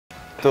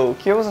তো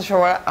কি অবস্থা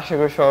সবাই, আশা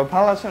করি সবাই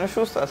ভালো আছেন,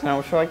 সুস্থ আছেন।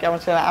 আমার সবাইকে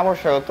আমার চ্যানেলে আবার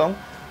স্বাগতম।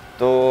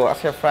 তো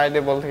আজকে ফ্রাইডে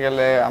বলতে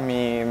গেলে আমি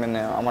মানে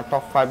আমার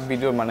টপ 5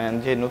 ভিডিও মানে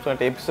যে নতুন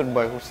একটা এপিসোড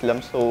বয় করছিলাম,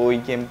 সো ওই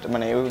গেমটা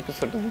মানে ওই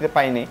এপিসোডটা দিতে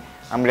পাইনি,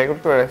 আমি রেকর্ড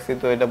করে রাখছি।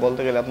 তো এটা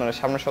বলতে গেলে আপনারা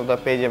সামনের সপ্তাহ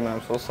পেয়ে যাবেন,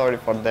 সো সরি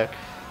ফর দ্যাট।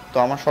 তো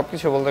আমার সব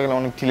কিছু বলতে গেলে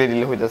অনেক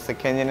ডিলে হয়ে যাচ্ছে,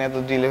 কেন জানি এত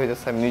ডিলে হয়ে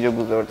যাচ্ছে আমি নিজেও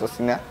বুঝতে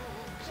পারতেছি না।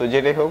 সো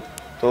যেটাই হোক,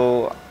 তো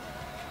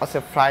আচ্ছা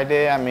ফ্রাইডে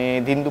আমি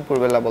দিন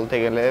দুপুরবেলা বলতে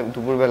গেলে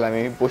দুপুরবেলা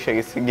আমি বসে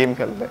গেছি গেম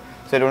খেলতে।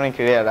 সেটা অনেক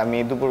রেয়ার, আমি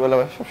দুপুরবেলা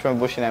সবসময়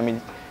বসি না, আমি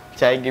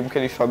যাই গেম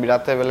খেলি সবই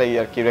রাতের বেলাই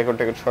আর কি, রেকর্ড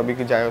সবই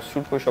যাই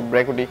শ্যুট করি, সব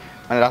রেকর্ডই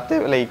মানে রাতের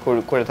বেলাই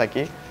করে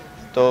থাকি।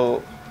 তো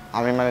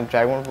আমি মানে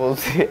ড্রাগন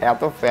বলছি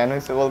এত ফ্যান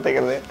হয়েছে বলতে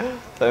গেলে,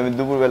 তো আমি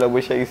দুপুরবেলা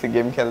বসে গেছি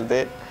গেম খেলতে।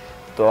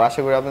 তো আশা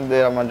করি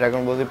আপনাদের আমার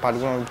ড্রাগন বলছি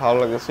পার্টগুলো অনেক ভালো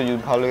লাগছে, যদি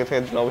ভালো লেগে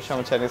থাকে তাহলে অবশ্যই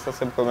আমার চ্যানেল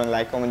সাবস্ক্রাইব করবেন,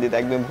 লাইক কমেন্ট দিতে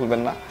একদম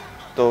ভুলবেন না।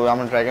 তো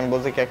আমার ড্রাগন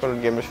বলতে ক্যাকারট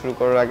গেমটা শুরু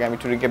করার আগে আমি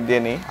একটু রিক্যাপ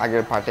দিয়ে নিই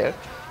আগের পার্টের।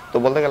 তো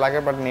বলতে গেলে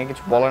আগের পার্ট নিয়ে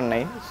কিছু বলার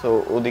নাই। সো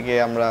ওদিকে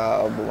আমরা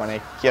মানে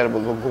কি আর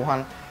বলবো,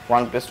 গোহান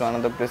ওয়ান প্লেস টু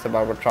আনাদার প্লেসে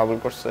বারবার ট্রাভেল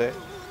করছে।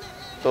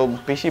 তো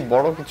বেশি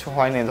বড় কিছু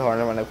হয়নি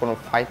ধরনের, মানে কোনো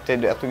ফাইটেড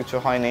এত কিছু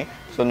হয়নি।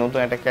 সো নতুন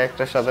একটা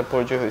ক্যারেক্টার সাথে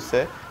পরিচয় হয়েছে,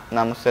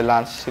 নাম হচ্ছে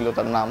লাঞ্চ ছিল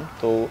তার নাম।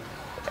 তো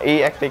এই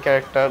একটাই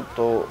ক্যারেক্টার,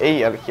 তো এই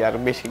আর কি, আর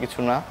বেশি কিছু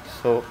না।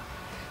 সো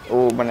ও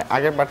মানে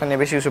আগের পার্টটা নিয়ে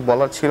বেশি কিছু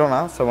বলার ছিল না,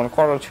 সো মানে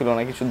করার ছিল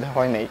না, কিছু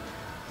হয় নাই।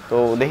 তো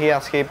দেখি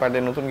আজকে এই পার্টে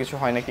নতুন কিছু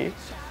হয় নাকি।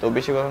 তো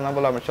বেশি কথা না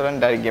বলে আমরা চলেন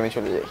ডাইরেক্ট গেমে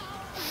চলে যাই।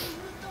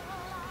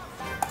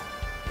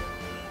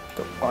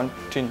 তো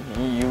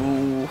continue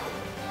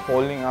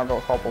holding out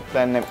of hop of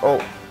plan name. O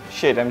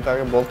sheet, আমি তো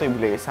আগে বলতেই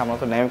ভুলে গেছি, আমরা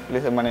তো নেম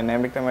প্লেসে মানে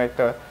নেমিক নামে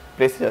একটা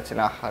প্লেসে যাচ্ছি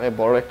না। আরে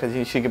বড় একটা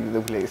জিনিস শিখে দিতে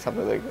ভুলে গেছি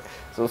আপনাদেরকে,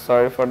 সো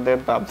সরি ফর দ্যাট।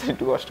 তো আপনাদের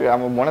একটু কষ্ট,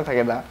 আমার মনে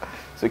থাকে না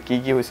সো কী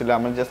কী হয়েছিল।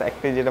 আমার জাস্ট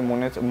একটাই যেটা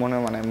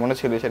মনে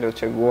ছিল সেটা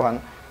হচ্ছে গোহান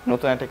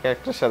নতুন একটা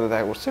ক্যারেক্টারের সাথে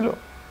দেখা করছিল।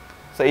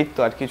 সো এই তো,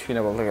 আর কিছুই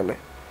না বলতে গেলে।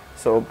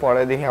 সো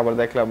পরে দেখি আবার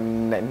দেখলাম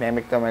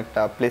নেমিক নামে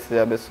একটা প্লেসে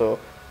যাবে। সো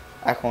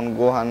এখন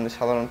গোহান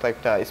সাধারণত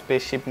একটা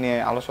স্পেসশিপ নিয়ে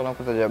আলোচনা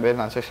করতে যাবে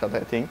লাঞ্চের সাথে,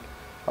 আই থিঙ্ক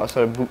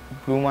সরি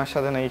ব্লুমার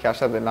সাথে নাকি কার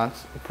সাথে, লাঞ্চ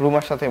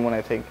ব্লুমার সাথে মনে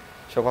হয় থিঙ্ক।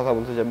 সে কথা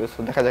বলতে যাবে, সো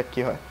দেখা যাক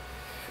কী হয়।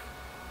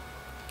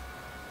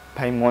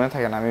 ভাই মনে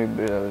থাকে না, আমি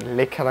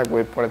লেখা রাখবো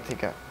এরপরের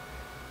থেকে,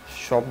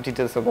 সব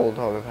ডিটেলসে বলতে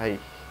হবে ভাই।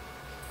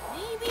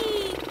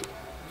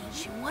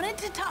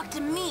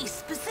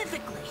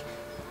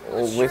 ও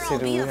West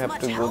city, we have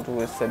to go to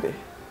West city.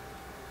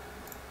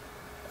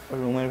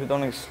 রুমের ভিতরে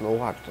অনেক স্লো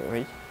হাঁটতে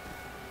ভাই।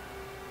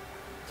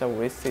 আচ্ছা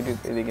ওয়েস্ট সিটি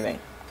এদিকে নাই।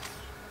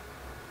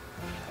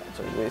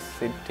 আচ্ছা ওয়েস্ট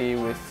সিটি এই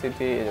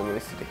যে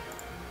West city,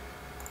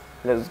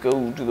 let's go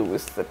to the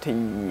West city.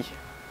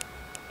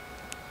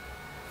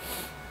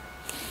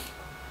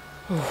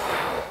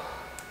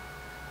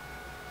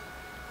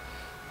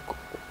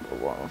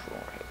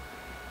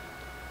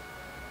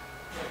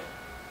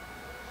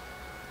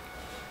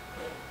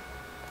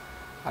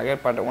 আগের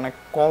পার্টে অনেক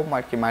কম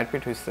আর কি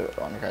মারপিট হয়েছে,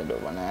 অনেক আইডো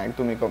মানে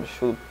একদমই কম,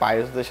 শুধু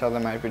পাইরেটসদের সাথে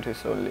মারপিট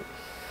হয়েছে অনলি।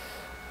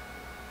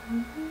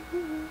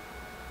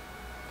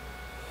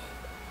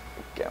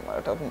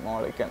 ক্যামেরাটা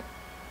নড়ে কেন?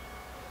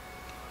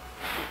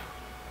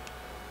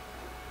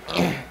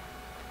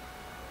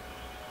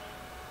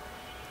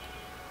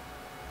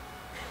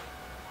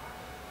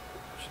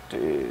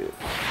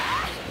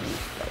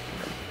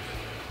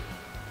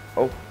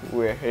 Oh,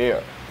 we're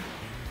here.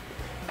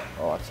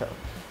 ও আচ্ছা,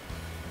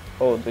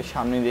 ও তুই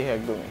সামনে দেখি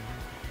একদমই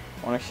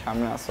অনেক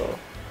সামনে আসো।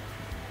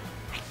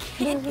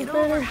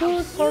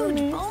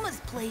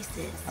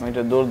 আমি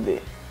এটা দৌড়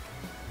দিই,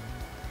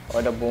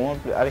 ওইটা বোমার।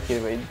 আরে কি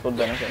ভাই দৌড়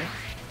দেয় না কেন?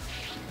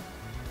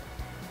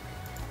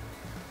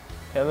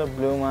 Hello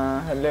ব্লুমা,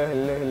 hello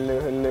hello hello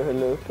hello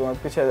hello, তোমার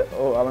পিছিয়ে।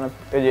 ও আমার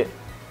এই যে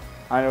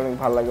আমার অনেক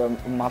ভালো লাগে,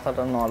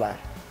 মাথাটা নড়ায়।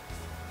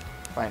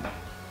 Fine.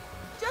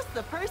 Just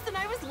the person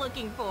I was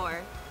looking for.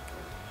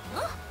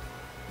 Huh?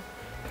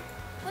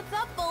 What's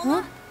up, Bulma?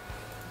 Huh?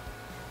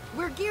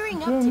 We're gearing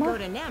up to go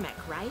to Namek,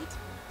 right?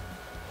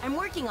 I'm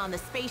working on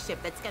the spaceship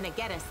that's gonna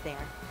get us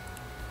there.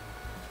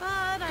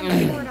 But I'm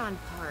short on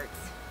parts.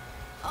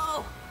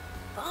 Oh,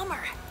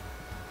 bummer.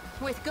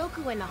 With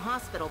Goku in the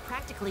hospital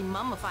practically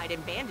mummified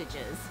in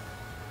bandages,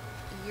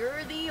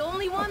 you're the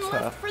only one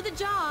left for the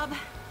job.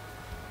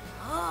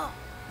 Oh.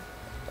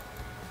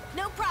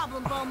 No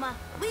problem, Bulma.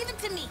 Leave it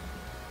to me.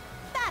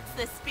 That's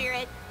the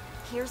spirit.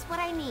 Here's what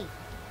I need.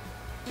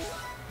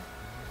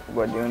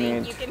 What do you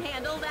need? Think you can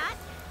handle that?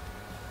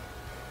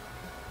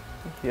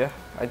 Yeah,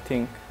 I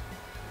think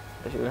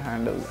I should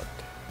handle that.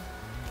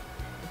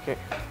 Okay.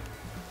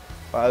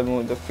 I'll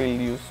move the field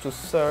used to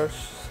search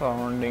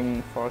surrounding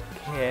for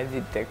KG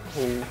Tech.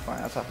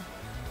 Fine.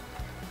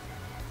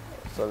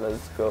 So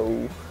let's go.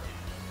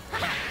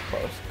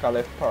 First,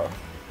 collect part.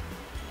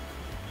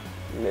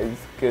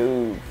 Let's go.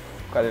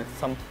 Collect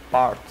some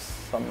parts.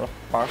 Some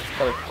parts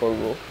collect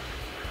করবো।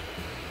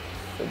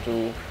 So do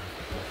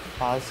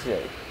fast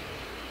যাই।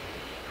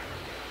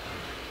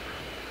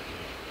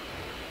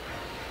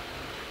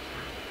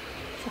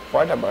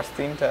 কয়টা বাস?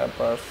 3টা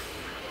বাস।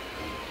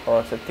 ও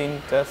আচ্ছা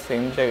 3টা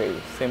same জায়গায়,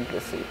 same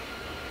প্লেসে।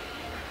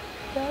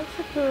 That's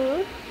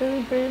good.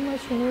 Very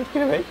much good. কি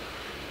রে ভাই?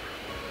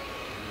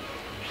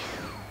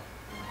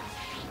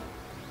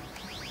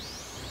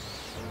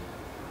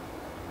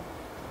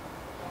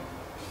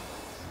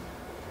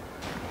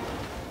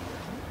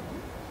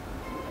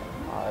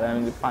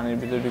 পানির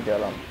ভিতরে ঢুকে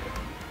গেলাম।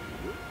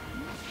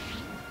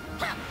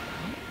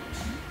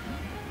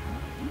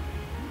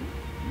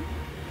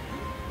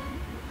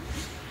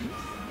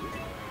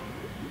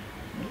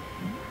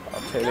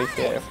 আচ্ছা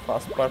এদিকে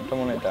ফার্স্ট পার্টটা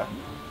মনে এটা।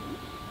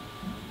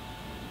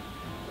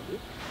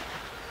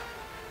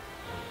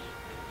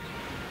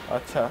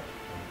 আচ্ছা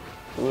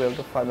we have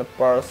to find the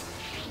purse.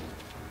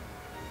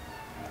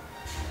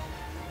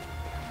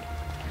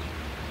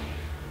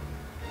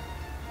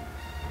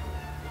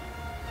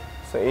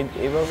 So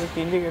এইভাবে কি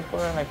ইন্ডিকেট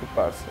করে নাকি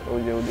পার্স? ওই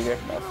যে ওদিকে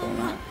একটা আছে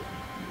না?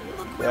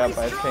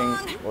 Yeah, I think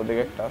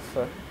ওদিকে একটা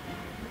আছে।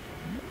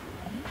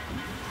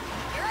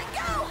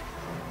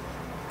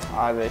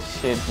 আরে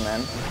শিট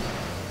ম্যান,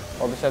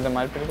 ওদের সাথে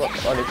মারপিট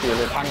করে কি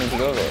হবে? পানি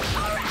দিবে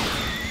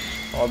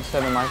ওদের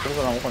সাথে মারপিট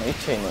করার আমার কোনো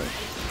ইচ্ছেই নেই,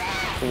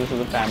 শুধু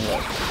শুধু টাইম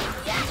লস।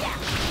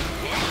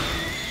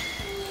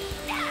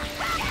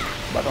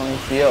 বাট অনেক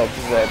দিয়ে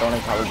অফিসে এটা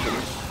অনেক ভালো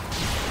জিনিস।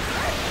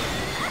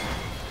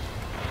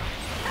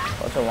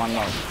 আচ্ছা one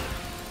নাউট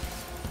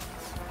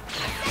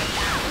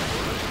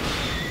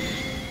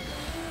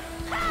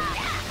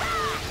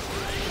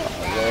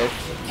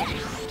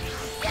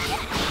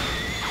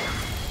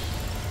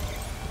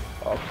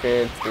okay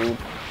two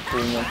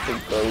minutes to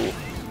go.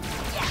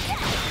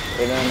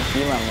 এটা আমি কি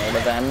মানবো? এটা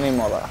তো এমনি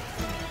মরা।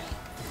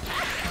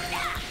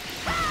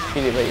 কি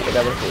রে ভাই, এটা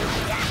আবার কি?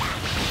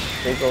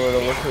 টেক ওভার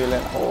ওভার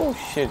হইলেন। ও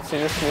শিট,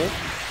 সিরিয়াসলি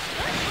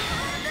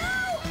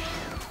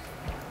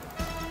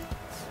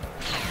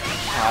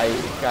ভাই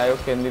গায়ক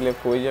কেন দিলে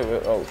কই যাবে?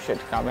 ও শিট,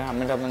 কামে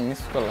আমি আপনার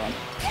মিস করলাম।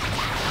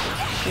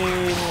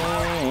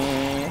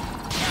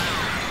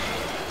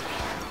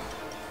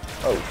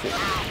 ও শিট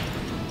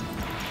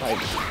ভাই,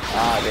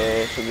 আরে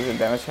শুধু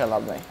ড্যামেজ খেয়ে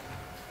লাভ নাই।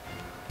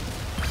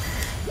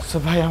 সো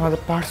ভাই আমাদের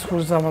পার্টস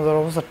খুঁজতে আমাদের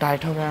অবস্থা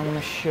টাইট হবে, আমি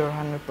শিওর,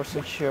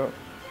 100% শিওর।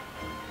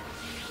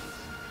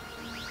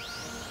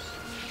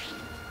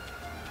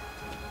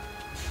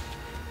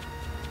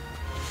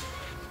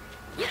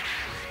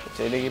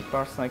 এটা কি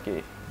পার্টস নাকি?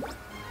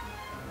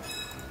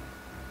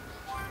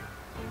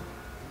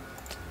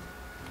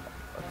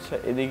 আচ্ছা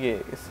এদিকে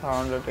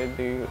সাউন্ডটা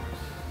এদিকে।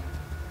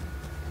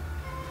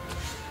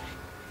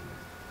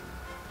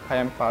 ভাই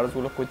আমি পার্টস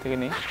গুলো কই থেকে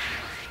নিই?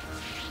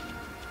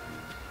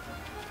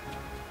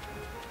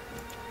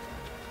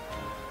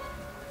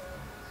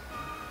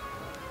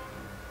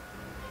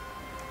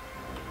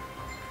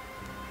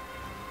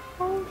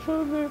 How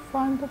should we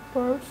find the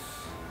purse?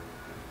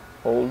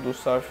 Hold to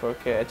search for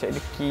K. আচ্ছা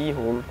এটা কি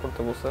হোল্ড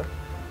করতে বলছে?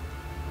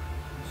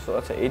 সো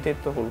আচ্ছা এইটাই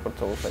তো হোল্ড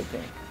করতে বলছে আই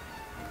থিঙ্ক।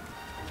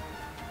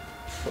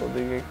 সো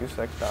ওদিকে কিছু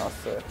একটা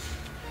আছে।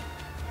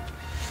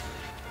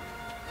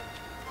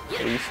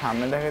 এই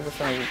সামনে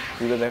দেখাইতেছে নাকি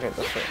দূরে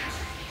দেখাইতেছে?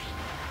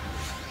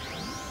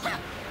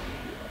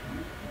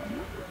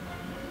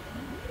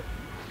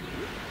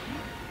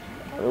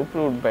 আর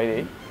উপরে উঠ বাইরে।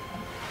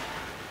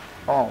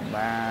 ও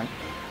ম্যান,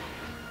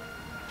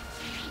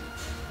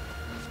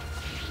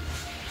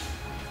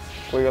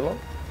 কই গেল?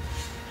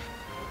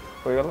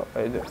 কই গেল?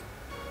 এই যে।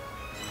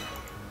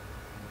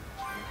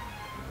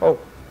 ও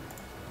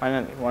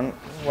finally one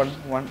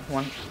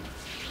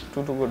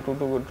two to go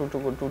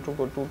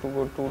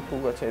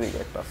আছে এদিকে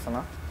একটা আছে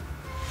না?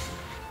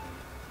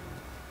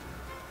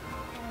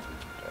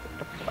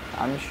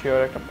 আমি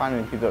শিওর একটা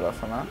পানির ভিতর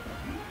আছে না?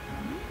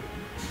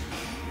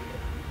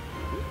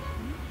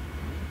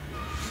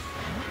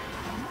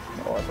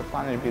 ও আচ্ছা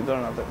পানির ভিতর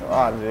না তো।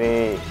 আরে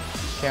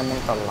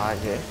কেমনটা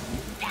লাগে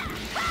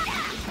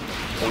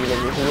এগুলো,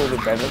 পুরো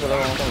ব্যাটে করার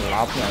কোনো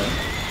লাভ নাই।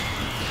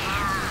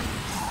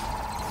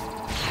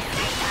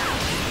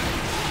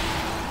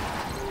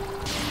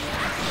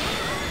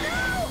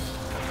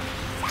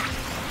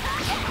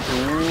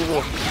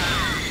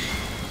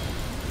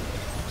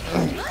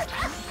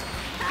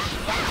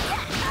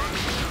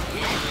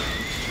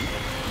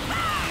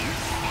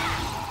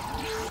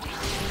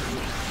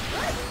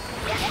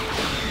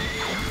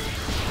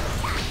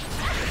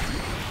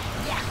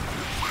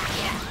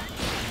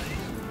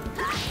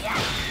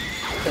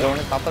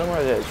 অনেক তাড়াতাড়ি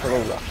মরে যায়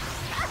ছোটগুলা,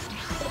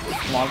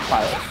 স্মল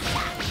ফায়ার।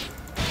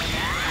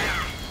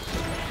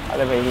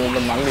 আরে ভাই এগুলো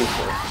মারলেই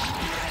তো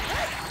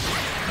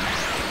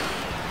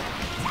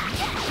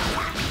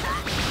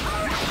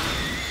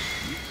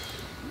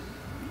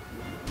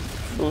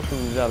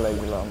শুধু জ্বালাই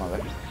দিল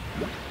আমাদের।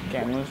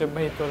 কেন যে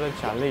ভাই তোরা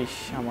জ্বালিস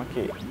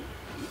আমাকে?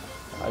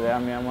 আরে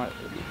আমি আমার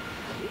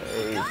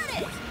এই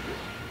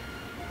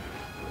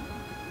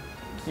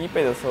কি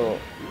পেয়েছ?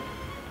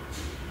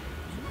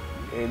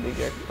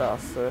 এইদিকে একটা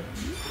আছে।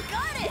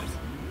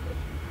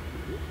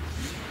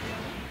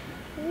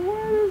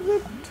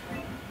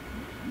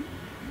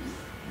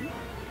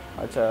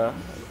 আচ্ছা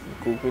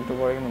কুকি তো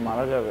পরে কিন্তু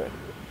মারা যাবে।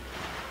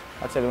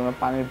 আচ্ছা এগুলো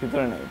পানির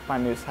ভিতরে নেই,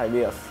 পানির সাইডে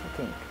আছে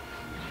থিঙ্ক।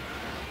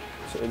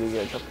 এদিকে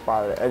একটা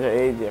পারে। আচ্ছা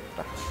এই যে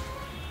একটা।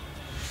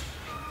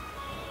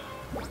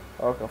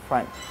 Okay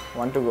fine,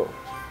 one to go.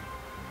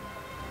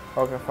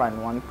 Okay fine,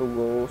 one to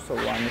go. So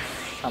one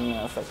সামনে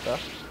আছে একটা।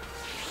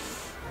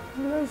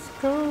 Let's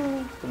go.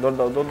 দৌড়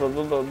দাও, দৌড় দাও,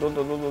 দৌড় দাও, দৌড়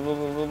দাও, দৌড় দাও,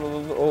 দৌড় দাও,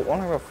 দৌড় দাও। ও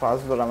অনেক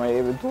ফাস্ট দৌড়, আমার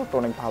এই দৌড়টা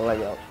অনেক ভালো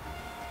লাগে।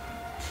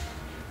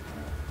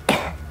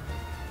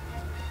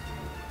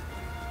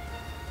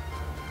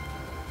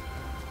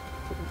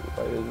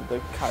 Where is the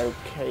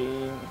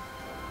cocaine?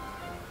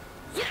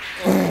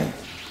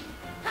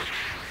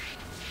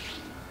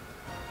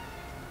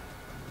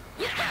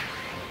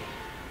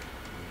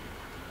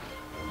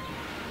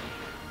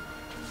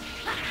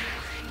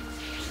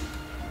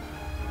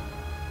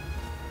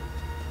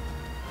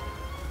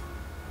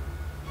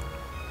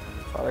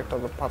 আরেকটা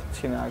তো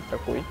পাচ্ছি না, একটা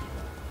কই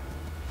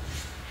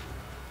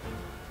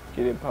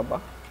কিরে বাবা?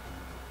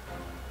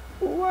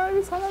 Where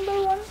is another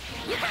one?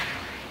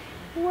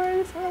 Where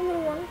is another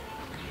one?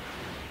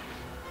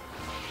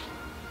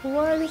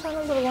 Where is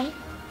another one?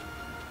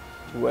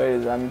 Where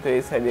is? আমি তো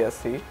এই সাইডে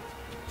আছি,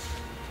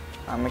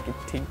 আমি কি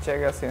ঠিক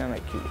জায়গায় আছি না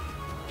নাকি?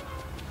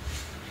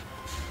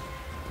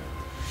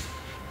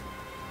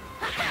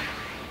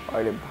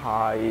 আরে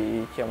ভাই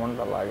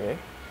কেমনটা লাগে?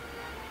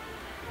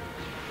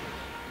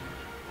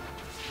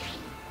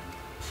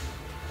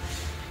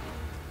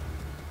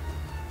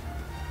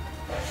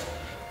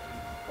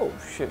 Oh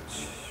shit.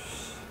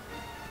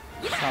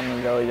 সামনে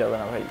যাওয়া যাবে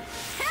না ভাই।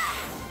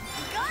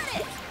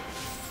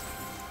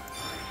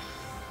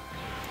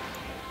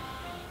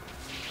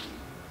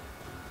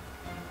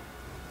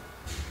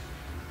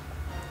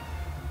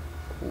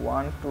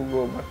 One to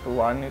go but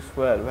one is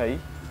where ভাই?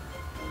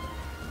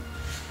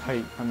 ভাই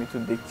আমি তো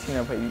দেখছি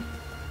না ভাই,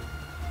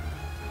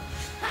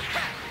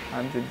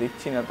 আমি তো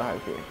দেখছি না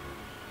তাহাকে,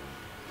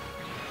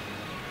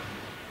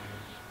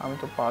 আমি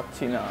তো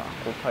পাচ্ছি না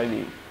কোথায়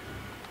দি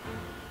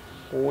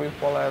ওই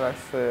পলায়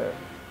রাখছে,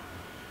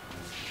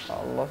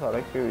 আল্লাহ ছাড়া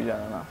কেউই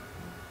জানে না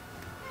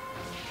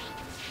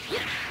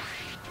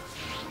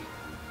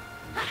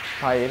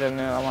ভাই। এটা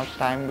নিয়ে আমার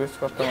টাইম ওয়েস্ট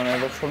করতে, মানে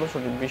এটা ছোট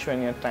ছোট বিষয়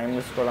নিয়ে টাইম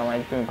ওয়েস্ট করা আমার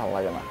একদমই ভালো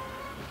লাগে না।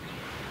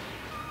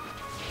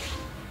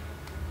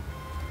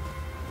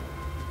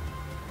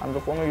 আমি তো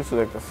কোনো কিছু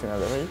দেখতেছি না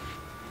রে ভাই।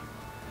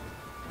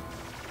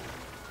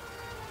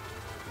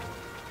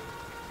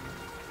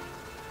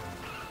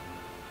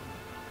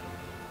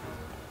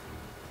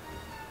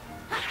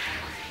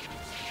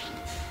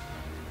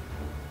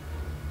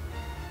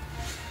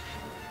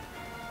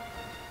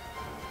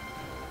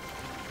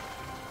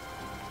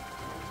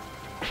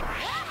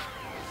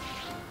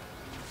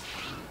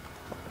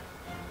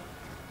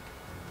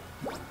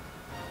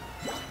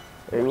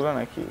 এগুলা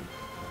নাকি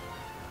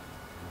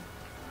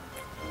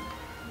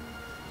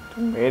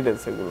মেড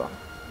আছে এগুলা?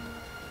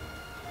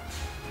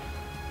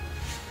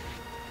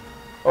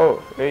 ও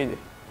এই যে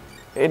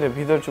এইটা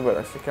ভিতর চুপে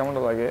রাখছে,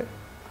 কেমনটা লাগে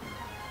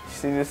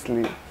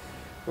seriously?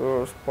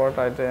 Spot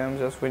item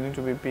just waiting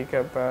to be picked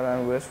up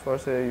and west for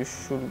say you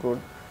should go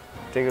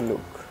take a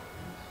look.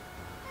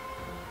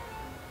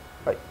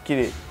 ভাই কি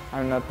রে,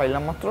 আমি না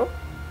পাইলাম মাত্র।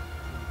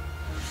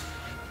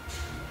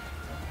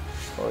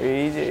 ও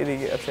এই যে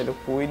এদিকে, আচ্ছা এটা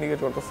কই দিকে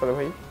করতেছে রে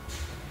ভাই?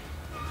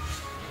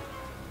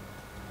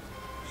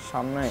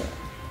 সামনে,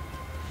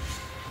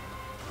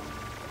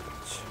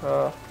 আচ্ছা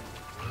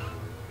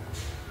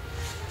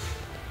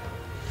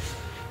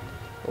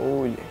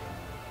ওই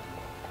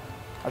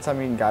আচ্ছা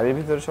আমি গাড়ির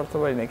ভিতরে সরতে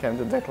পারি নাকি? আমি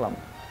তো দেখলাম।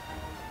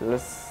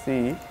 Let's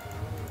see.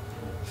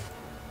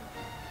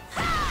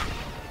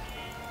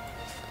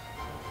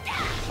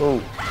 ও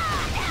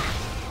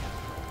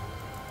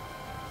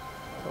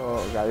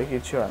গাড়ি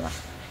কিছু হয় না।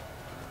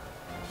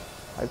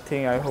 I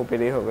think I hope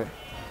এটাই হবে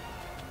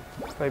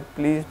ভাই,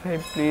 প্লিজ ভাই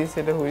প্লিজ,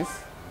 এটা হুইস।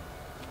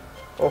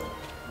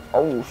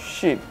 ও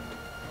শিট,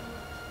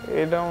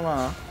 এটাও না,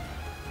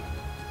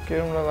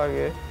 কিরমটা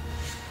লাগে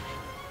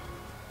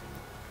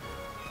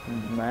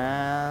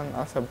ম্যান।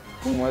 আচ্ছা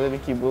তোমাদের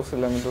কি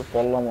বলছিলাম, আমি তো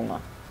পড়লামও না,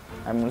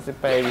 আমি মনে হচ্ছে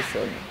পেয়ে গেছি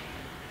আমি।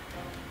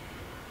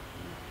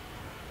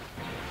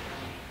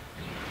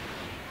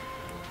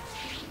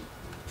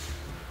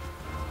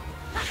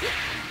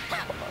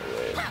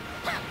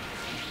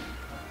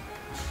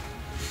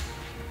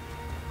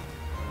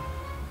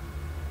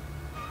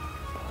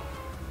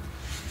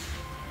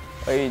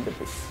 এই যে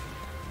পিস,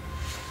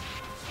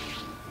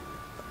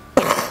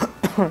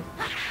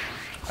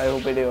 I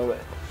hope এটাই হবে।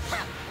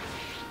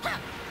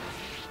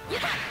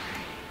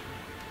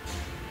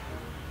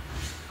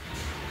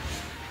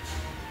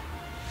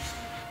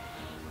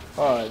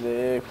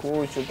 अरे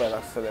कुछ ऊपर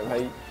रख रहे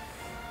भाई,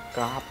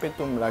 कहाँ पे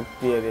तुम रख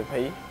दिए रे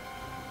भाई?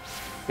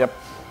 Yep,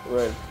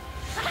 well,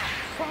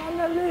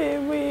 finally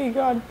we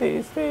got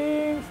these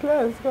things.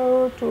 Let's go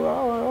to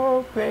our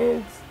old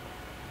place.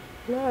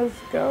 Let's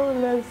go,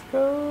 let's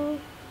go.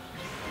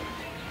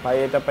 भाई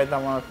এটা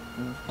পাইতাম আমার।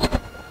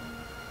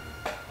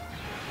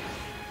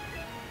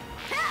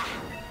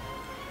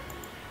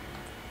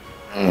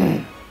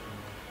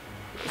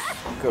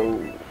 Let's go.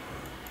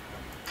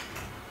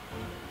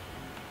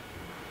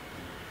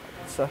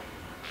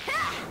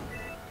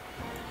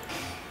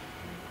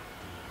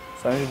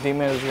 আমি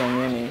ডিমের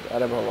নিয়ে নিই।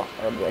 আরে বাবা,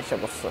 আরে ব্যবসা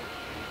করছে,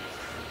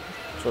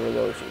 চলে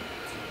যাওয়া উচিত।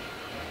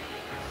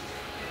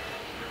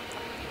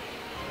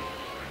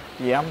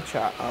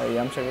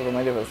 ইয়ামচাকে তো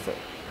মেরে ফেলছে।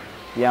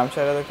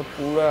 ইয়ামচাটা দেখতে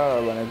পুরা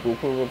মানে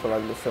গোকুর মতো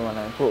লাগতেছে,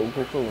 মানে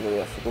গোকুর মতোই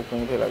আছে, গোকুর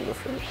মতোই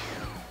লাগতেছে।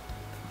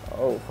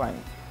 ও ফাইন,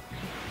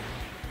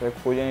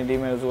 কই জানি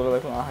ডিমের গুলো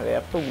দেখুন। আরে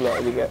এতগুলো,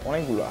 এদিকে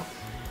অনেকগুলা,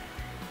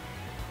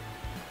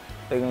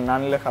 এগুলো না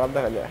নিলে খারাপ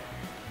দেখা যায়।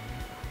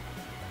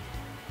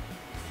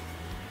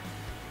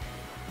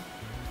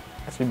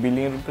 সেই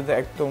বিল্ডিং এর উপরে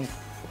একদম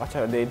আচ্ছা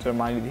এইটার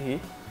মারি দেখি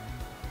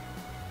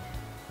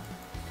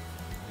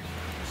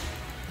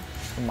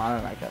মানে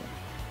না কেন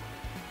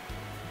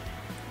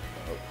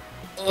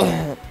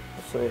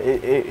সো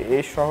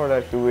এই শহর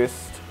আর কি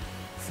ওয়েস্ট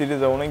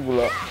সিটিতে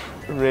অনেকগুলো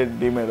রেড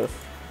ডিমেরাস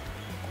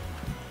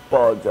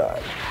পাওয়া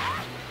যায়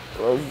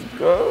Let's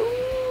go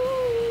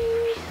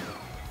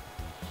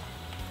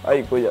ay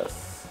কই যাস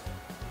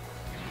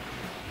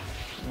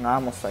না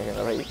মস্ত কেন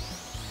ভাই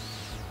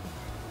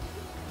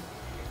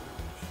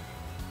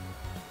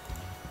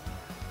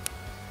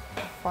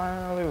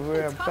Finally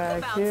we're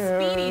back here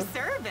speedy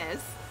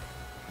service.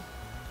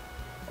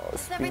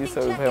 Speedy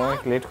service ভাই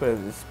অনেক লেট করে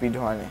দিয়েছি স্পিড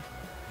হয়নি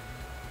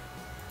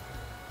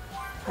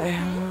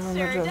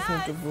Sure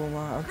does.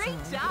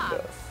 Great job.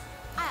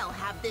 I'll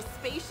have this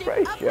spaceship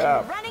Great up job.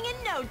 and running in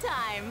no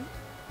time.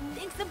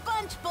 Thanks a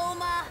bunch,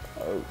 Bulma.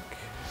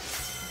 Okay.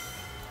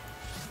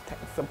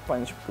 Thanks a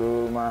bunch,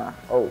 Bulma.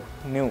 Oh,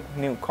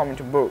 new comment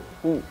bro.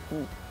 Ooh.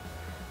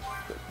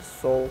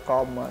 Soul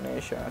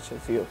combination.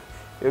 See you.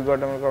 You got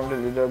them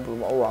comment leader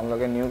Bulma. Oh, I'm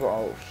like a new.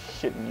 Oh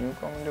shit, new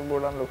comment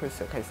board. I'm looking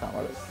for some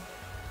other.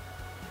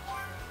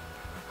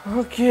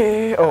 Okay.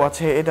 Oh,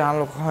 আচ্ছা এটা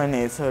unlock হয়নি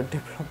it's a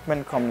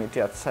development community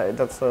আচ্ছা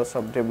এটা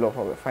সব develop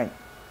হবে fine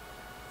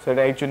so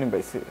এটা একজনই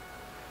পাইছি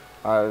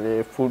আর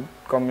ফুড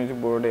কমিউনিটি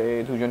বোর্ডে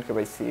দুজনকে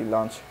পাইছি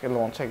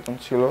লঞ্চ একজন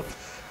ছিল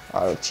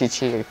আর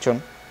চিচি একজন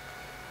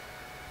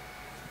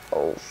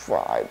ও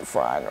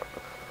ফাইন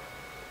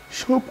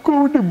সব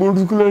কমিউনিটি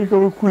বোর্ডসগুলো আর কি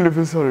আমি খুলে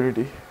ফেলছি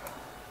already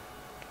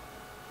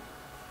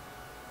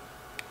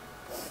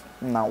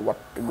Now what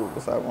to do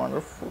because I want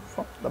food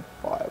from the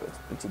pirates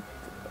which is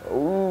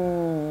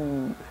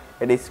Oh,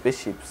 it is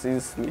spaceship,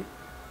 seriously.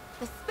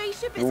 The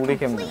spaceship is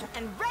complete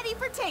and ready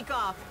for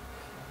takeoff.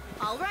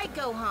 All right,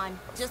 Gohan.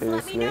 Just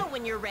let me know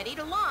when you're ready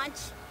to launch.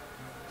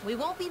 We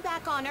won't be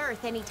back on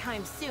Earth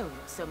anytime soon,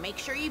 so make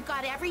sure you've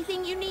got everything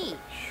you need.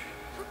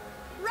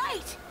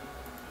 Right!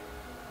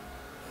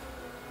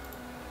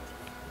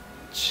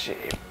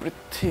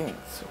 Everything.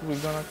 So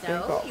we're gonna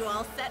take off. So, you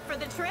all set for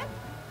the trip?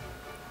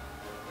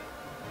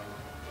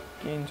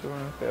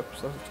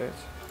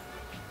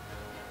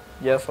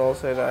 Yes, all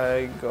set. I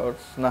got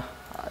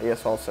yes,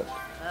 all set.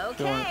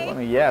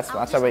 Okay. Yes,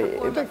 I'll just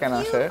perform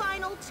a few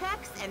final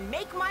checks and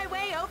make my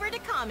way over to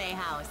Kame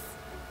House.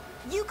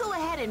 You go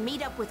ahead and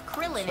meet up with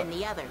Krillin and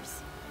the others.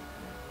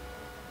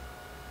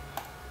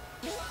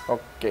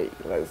 Okay,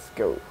 let's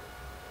go.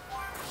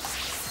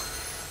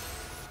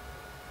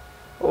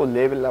 Oh,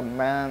 level up,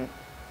 man.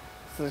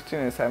 16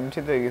 and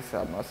 70 তে গেছে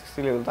আপনার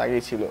 60 level তো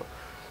আগেই ছিল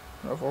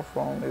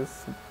perform is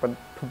but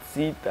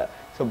Vegeta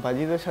so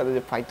Vegetaর সাথে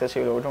যে ফাইটটা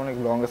ছিল ওটা অনেক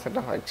লংগেস্ট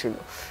একটা ফাইট ছিল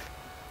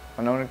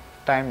মানে অনেক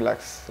টাইম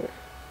লাগছে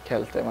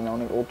খেলতে মানে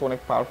অনেক ও তো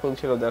অনেক পাওয়ারফুল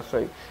ছিল দ্যাটস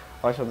ওয়াই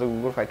ওর সাথে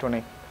গুগল ফাইট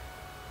অনেক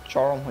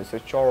চরম হয়েছে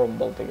চরম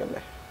বলতে গেলে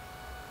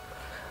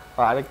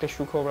আর আরেকটা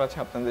সুখবর আছে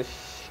আপনাদের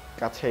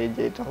কাছে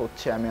যে এটা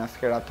হচ্ছে আমি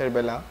আজকে রাতের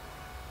বেলা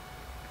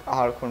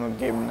আর কোনো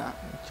গেম না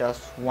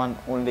জাস্ট ওয়ান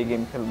অনলি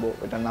গেম খেলবো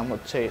এটার নাম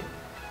হচ্ছে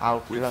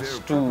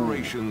Outlast 2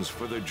 preparations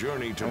for the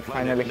journey to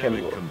planet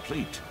Namek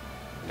complete.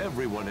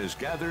 Everyone is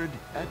gathered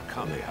at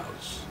Kame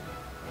House.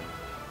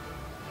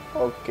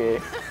 Okay.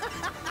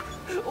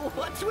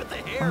 What's with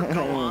the hair,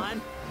 Gohan?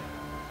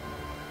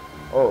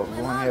 Oh,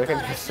 Gohan hair can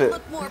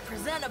look more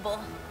presentable.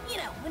 You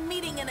know, when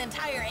meeting an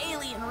entire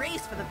alien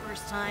race for the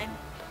first time.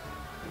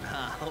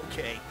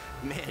 Okay.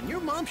 Man,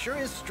 your mom sure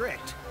is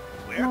strict.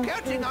 We're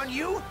counting on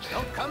you.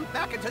 Don't come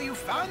back until you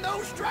found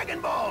those Dragon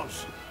Balls.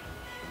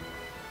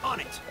 On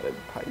it.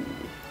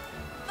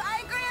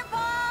 Bye,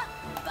 Grandpa.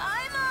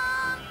 Bye,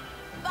 Mom.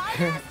 Bye,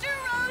 Mr.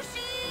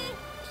 Roshi.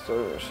 So,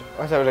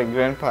 what's up, like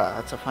Grandpa?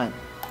 That's a fine.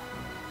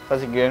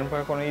 That's a Grandpa.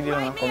 Kone diyo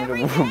na, kone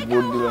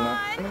board diyo na.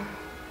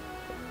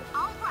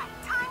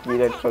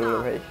 Direct color,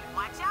 bhai.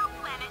 Watch out,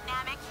 Planet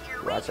Namek. Here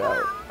we Watch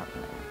out.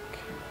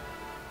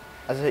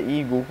 আচ্ছা ই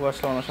Goku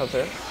আসলো ওনার সাথে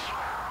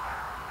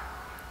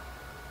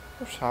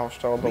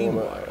সাহসটা কত বড়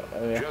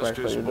just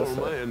as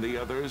Bulma and the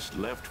others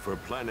left for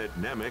planet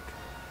Namek,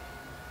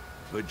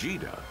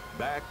 Vegeta,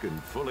 back and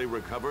fully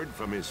recovered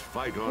from his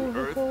fight on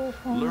Earth,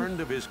 learned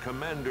of his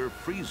commander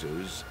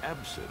FRIEZA's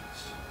absence.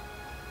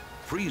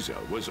 FRIEZA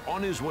was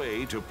on his way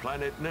to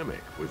planet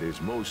Namek with his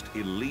most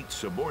elite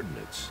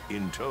subordinates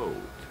in tow.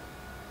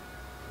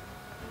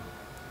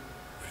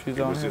 He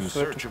was in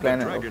search of the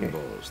Dragon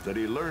Balls that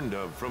he learned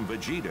of from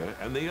Vegeta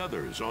and the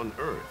others on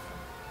Earth.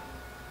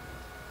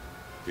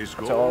 His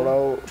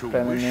goal, to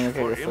wish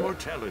for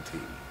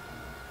immortality.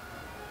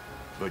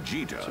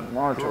 Vegeta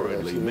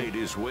hurriedly made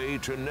his way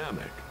to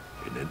Namek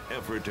in an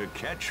effort to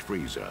catch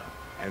FRIEZA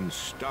and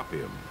stop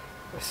him.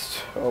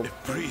 If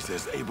Frieza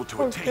is able to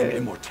attain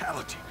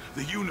immortality,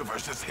 the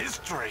universe is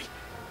history.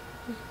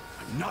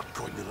 I'm not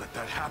going to let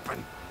that happen.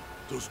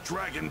 Those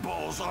Dragon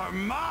Balls are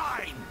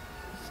mine!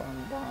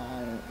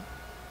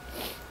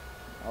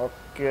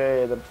 Okay,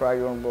 the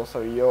Dragon Balls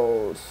are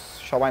yours.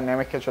 সবাই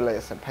নেমেকে চলে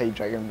গেছে ভাই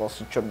dragon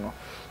বসের জন্য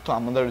তো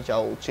আমাদের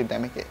যাওয়া উচিত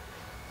নেমেকে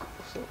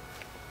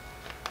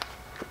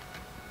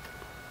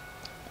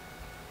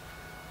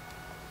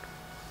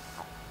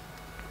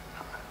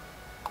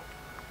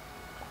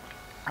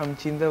আমি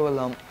চিন্তা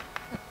করলাম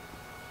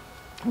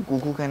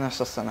গোকু কেন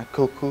আসছে না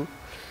গোকু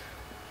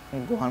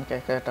গোহানকে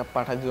একটা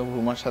পাঠা দিল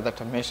রুমার সাথে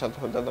একটা মেয়ের সাথে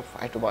হতে তো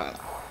ফাইটও পারে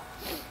না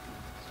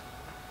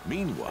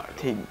Meanwhile,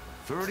 ঠিক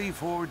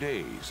 34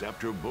 days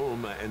after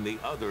Bulma and the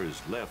others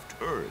left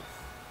Earth,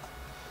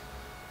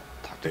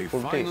 they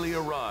 34 finally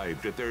days.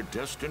 arrived at their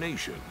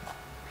destination,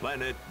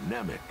 planet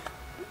Namek.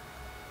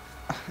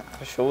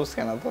 সবুজ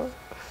কেন তো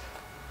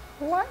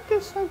Why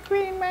is so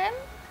green, man?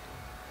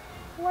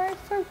 Why is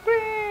so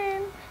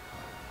green?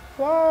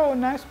 Wow,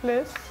 nice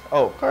place.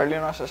 Oh,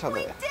 Carlino আসে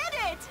সাথে We did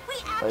it! We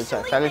আচ্ছা,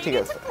 actually তাহলে made ঠিক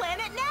it আছে to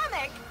planet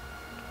Namek!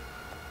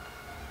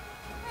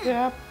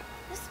 Yep.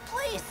 This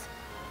place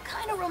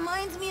kind of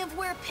reminds me of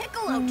where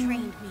Piccolo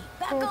trained me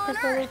back on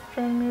Earth.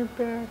 Turn me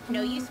back.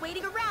 No use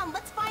waiting around.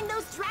 Let's find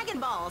those Dragon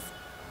Balls.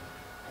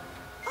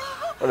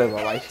 ওরে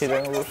বাবা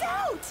Check this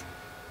out!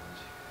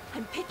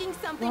 I'm picking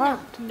something What?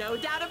 up. No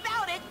doubt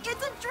about it.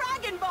 It's a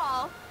Dragon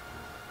Ball.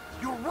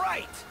 You're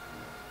right.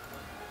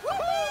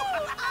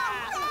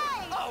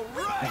 Alright! All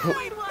right,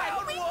 we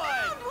found We one.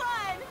 found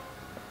one!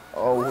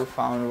 Oh, we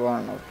found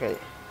one. Okay.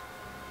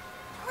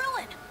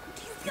 Krillin,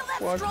 do you feel that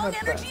What strong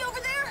happened? energy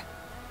over there?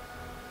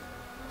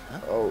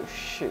 Oh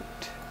shit.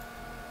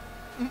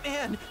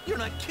 Man,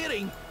 you're not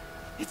kidding.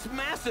 It's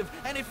massive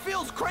and it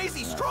feels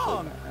crazy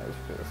strong. And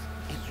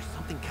there's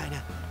something kind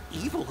of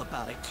evil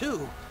about it too.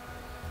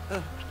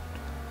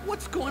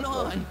 What's going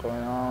on? What's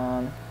going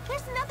on?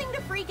 There's nothing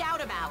to freak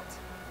out about.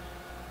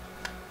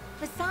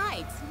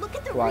 Besides, look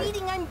at the Why?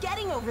 reading I'm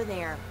getting over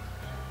there.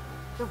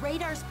 The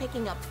radar's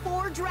picking up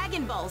 4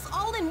 Dragon Balls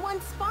all in one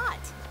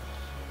spot.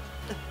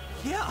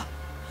 Yeah,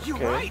 you're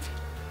Okay. right.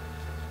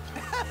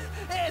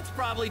 It's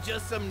probably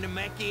just some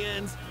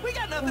Namekians. We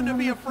got nothing to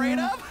be afraid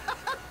of.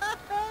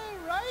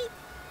 Right?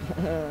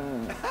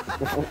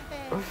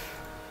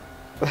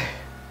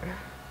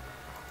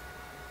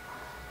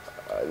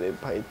 আরে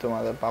ভাই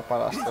তোমাদের পাপার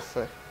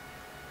আসতেছে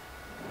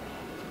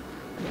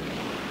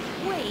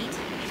Wait,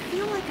 I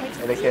feel like I've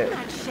Ele seen quer-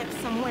 that ship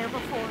somewhere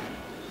before.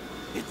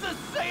 It's a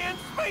Saiyan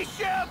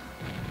spaceship.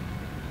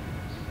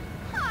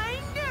 I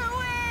knew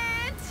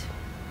it!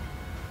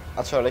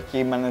 আচ্ছা ওরা কি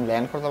মানে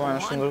land করতে পারে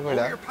না সুন্দর করে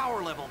Lower your power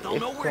level.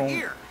 They'll know we're Esto-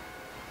 here.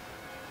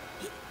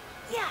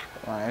 Yeah,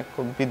 মানে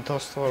খুব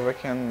বিধ্বস্ত হবে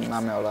কেন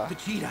নামে ওরা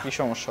Vegeta. কি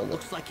সমস্যা ওদের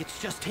Looks like it's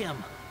just him.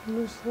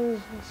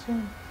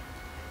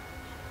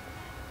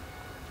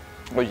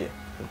 ওই যে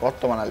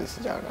গর্ত বানা দিচ্ছে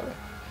জায়গাটারে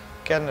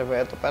কেন রে ভাই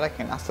এত প্যারা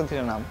কেন আস্তে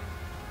ধীরে নাম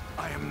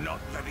I am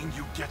not letting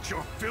you get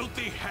your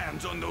filthy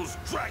hands on those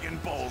Dragon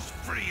Balls,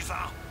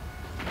 Frieza!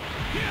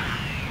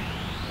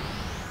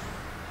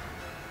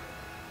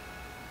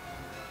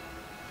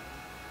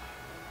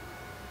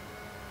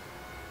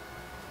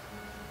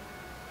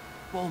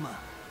 Bulma,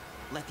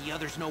 let the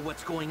others know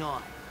what's going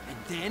on, and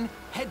then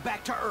head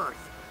back to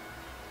Earth.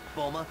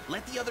 Bulma,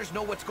 let the others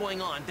know what's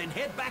going on, then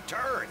head back to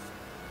Earth.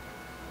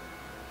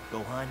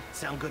 Gohan,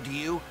 sound good to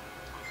you?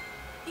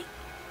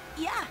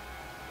 yeah.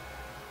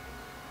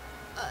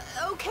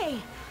 Okay,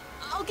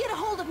 I'll get a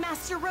hold of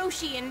Master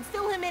Roshi and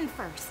fill him in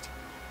first.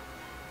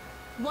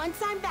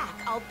 Once I'm back,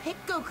 I'll pick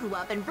Goku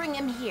up and bring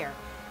him here.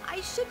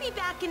 I should be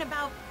back in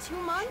about 2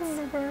 months.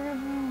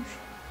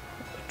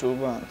 2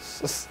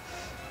 months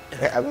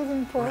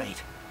এতদিন পর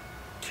Right.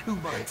 2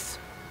 months.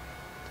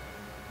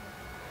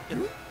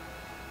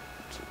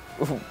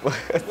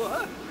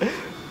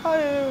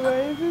 আরে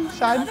ভাই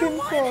 7 দিন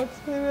পর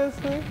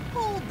seriously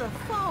Hold the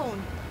phone.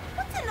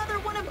 What's another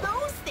one of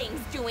those things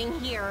doing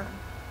here?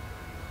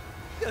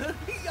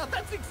 Yeah,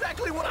 that's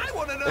exactly what I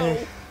want to know.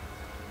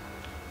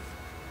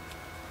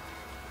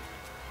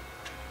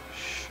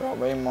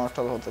 সবাই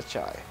immortal হতে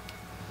চায়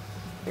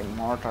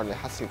ইমর্টালে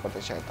হাসিল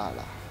করতে চায়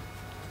তারা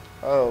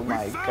Oh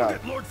my found god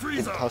it, Lord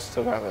Frieza. বিধ্বস্ত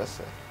করা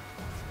হয়েছে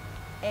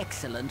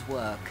Excellent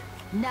work.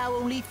 Now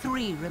only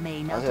 3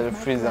 remain out আচ্ছা of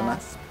my ফ্রিজা না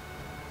grasp.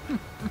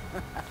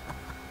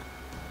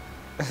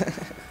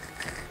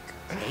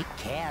 Take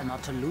care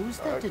not to lose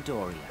that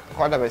Dodoria.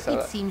 কয়টা পেয়েছে It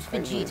ওরা? seems 1, 2,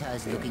 Vegeta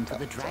is 3, looking to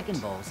the 4, Dragon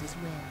Balls as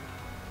well.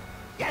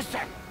 Yes,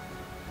 sir.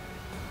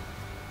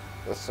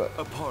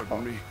 Pardon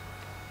me.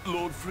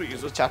 Lord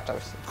Frieza, 4টা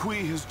পেয়েছে Kui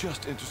has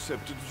just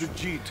intercepted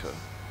Vegeta.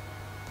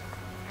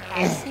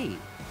 I see.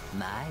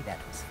 My,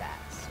 that was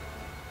fast.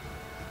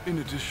 In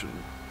addition,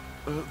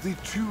 the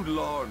 2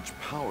 large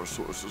power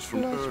sources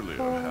from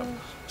earlier have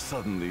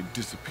suddenly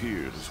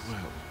disappeared as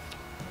well.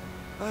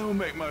 I will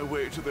make my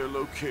way to their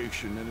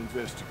location and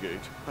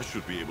investigate. I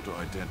should be able to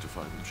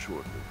identify them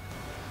shortly.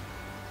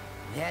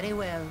 Very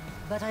well,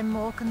 but I'm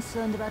more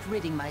concerned about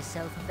ridding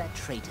myself of that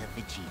traitor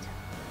Vegeta.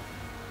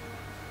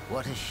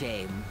 What a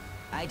shame.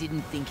 I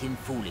didn't think him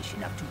foolish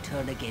enough to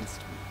turn against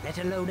me, let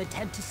alone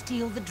attempt to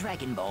steal the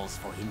Dragon Balls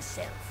for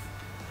himself.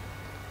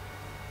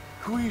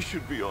 Kui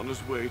should be on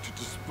his way to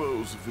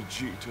dispose of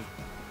Vegeta.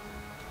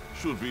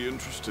 Should be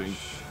interesting.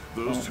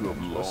 Those two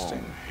have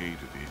Interesting. long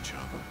hated each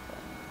other.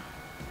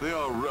 They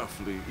are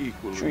roughly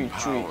equal Tree, in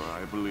tree. power,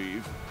 I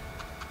believe.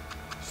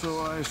 So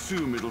I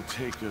assume it'll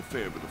take a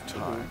fair bit of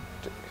time.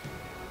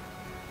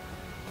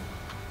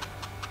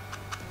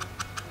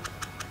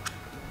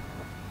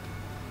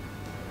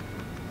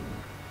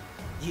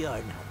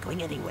 You're not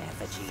going anywhere,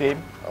 Vegeta.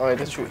 Same. Oh,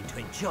 it is I'm true. going to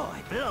enjoy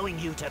blowing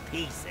you to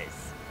pieces.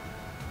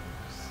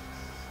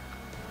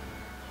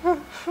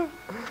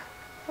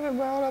 আরে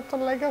ভাই ওরা তো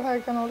লেগে থাকে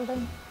কেন all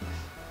time?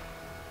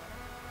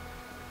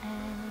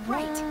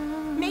 Right.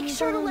 Make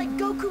sure to let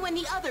Goku and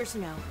the others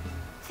know.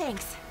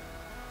 Thanks.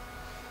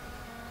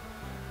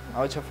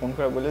 আচ্ছা phone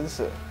করে বলে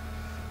দিছে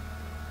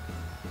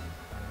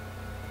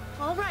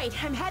All right,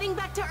 I'm heading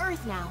back to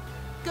Earth now.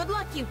 Good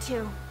luck, you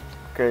two.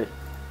 Okay.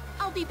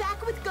 I'll be back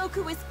with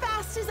Goku as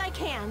fast as I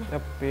can.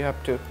 Yep, we have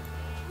to.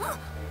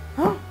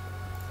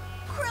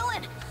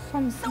 Krillin!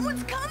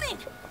 Someone's coming!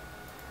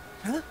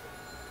 Huh?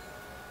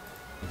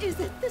 Is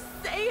it the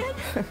Saiyan?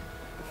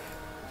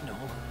 No.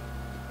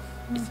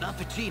 It's not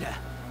Vegeta.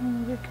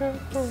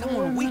 It's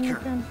someone weaker.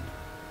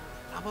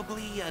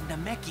 Probably a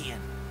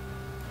Namekian.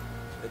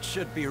 It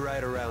should be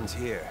right around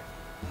here.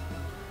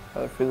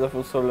 FRIEZA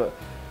full solar.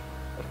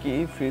 কি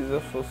FRIEZA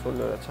full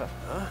solar আচ্ছা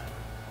Huh?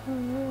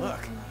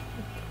 Look.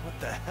 What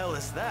the hell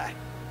is that?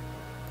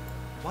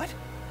 What?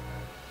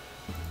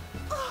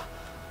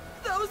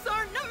 Those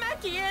aren't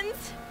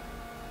Namekians.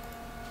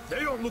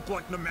 They don't look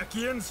like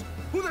Namekians.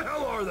 Who the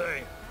hell are they?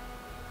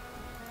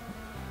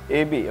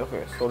 AB,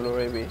 okay, solar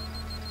AB.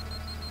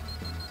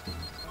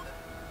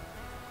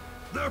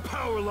 Their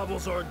power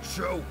levels are a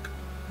joke.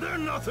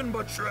 They're nothing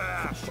but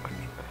trash.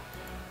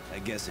 I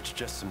guess it's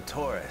just some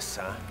tourists,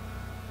 huh?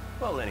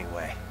 Well,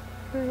 anyway,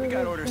 we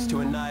got orders to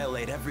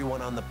annihilate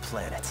everyone on the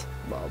planet.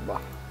 Baba.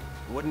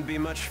 Wouldn't be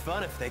much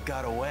fun if they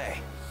got away.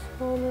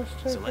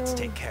 So let's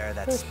take care of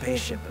that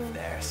spaceship of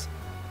theirs.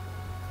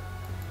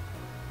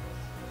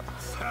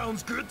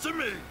 Sounds good to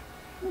me.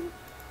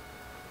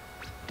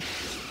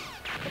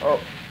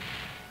 Oh.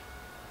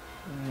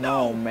 No,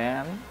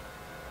 man.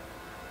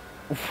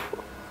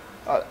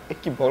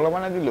 কি বলা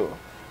বানাই দিল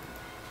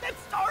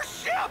That's our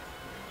ship!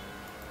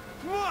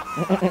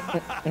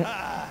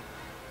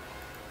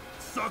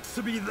 Sucks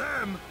to be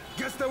them.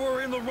 Guess they were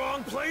in the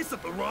wrong place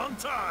at the wrong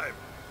time.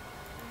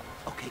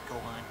 Okay,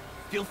 Gohan.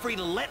 Feel free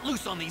to let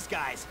loose on these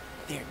guys.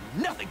 They're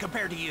nothing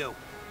compared to you.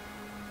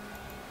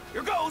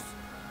 Here goes!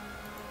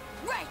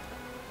 Right!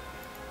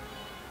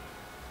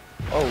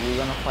 Oh, we're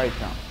gonna fight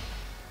now.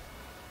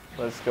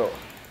 Let's go.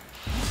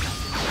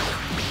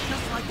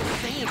 Just like the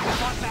Saiyans we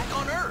fought back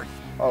on Earth.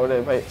 Oh, রে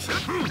ভাই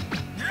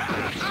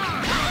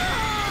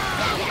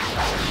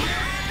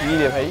কি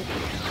রে ভাই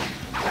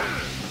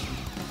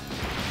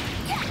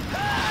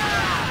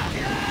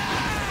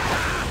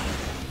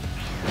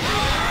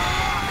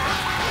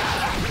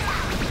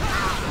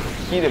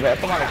কি রে ভাই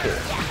এত মারা কে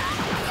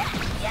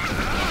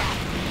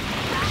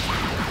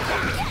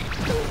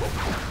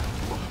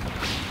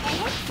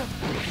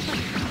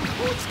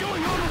What's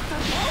going on with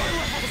that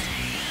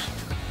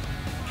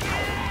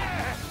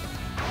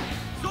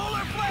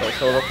Solar flare!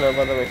 solar flare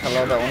বাদে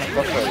খেলাটা অনেক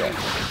কষ্ট হয়ে যায়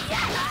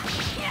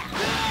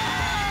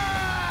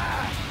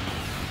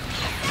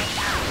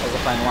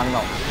Okay, fine, one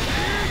now.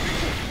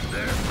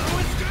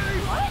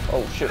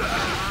 Oh shit.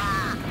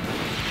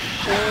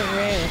 Shoot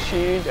me,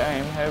 shoot,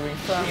 I'm having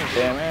some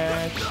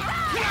damage.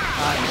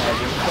 I'm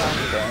having some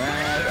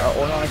damage.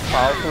 Oh no, it's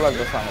powerful like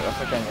the sun,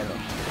 that's okay, I know.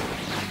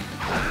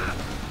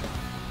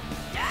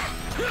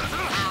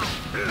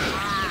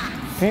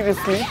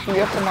 Seriously, we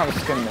have to manage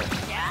skin me.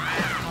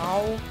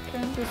 How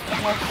can this be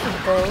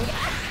possible?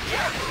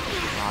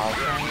 How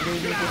can we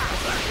do this?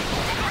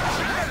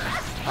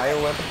 I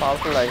have to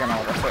powerful like an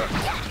hour.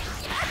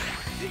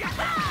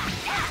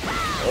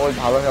 Oh,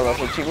 ভালো খেলা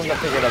চিকুনটা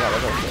থেকে এটা ভালো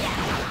খেলছে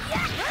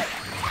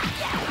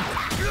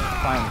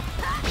fine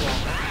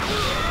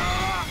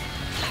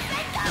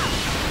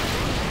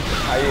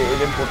ভাই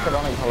এদের বোটটা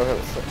অনেক ভালো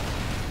খেলছে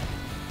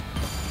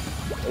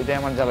এটাই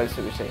আমার জ্বালাইছে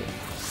বিষয়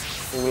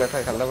ওগুলো একটা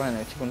খেলতে পারে না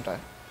চিকুনটা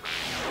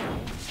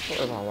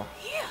ওরে বাবা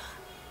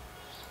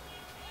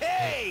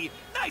Hey!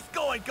 Nice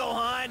going,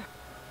 Gohan!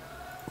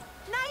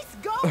 Nice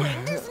going?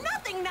 There's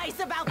nothing nice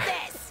about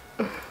this.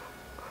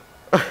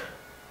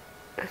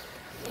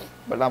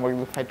 But আমাকে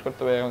কিন্তু ফাইট করতে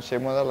হবে এখন সে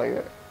মজা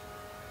লাগে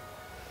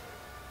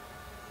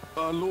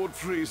Lord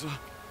FRIEZA,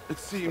 it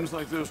seems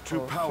like those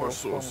two power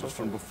sources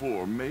from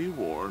before may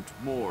warrant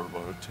more of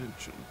our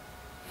attention.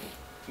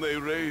 They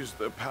raised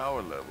their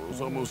power levels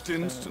almost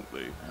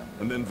instantly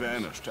and then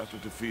vanished after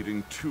defeating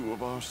 2 of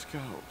our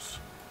scouts.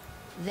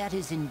 That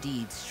is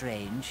indeed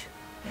strange.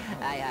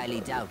 I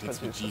highly doubt it's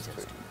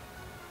Vegeta's doing.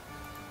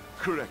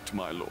 Correct,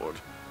 my lord.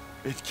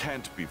 It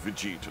can't be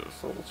Vegeta's.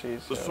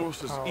 The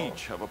sources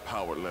each have a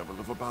power level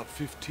of about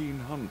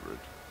 1500.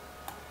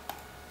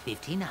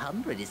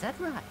 1500, is that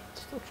right?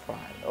 Still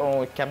fine. Oh,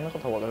 কেমনে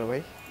কথা বলে রে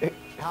ভাই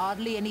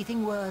Hardly anything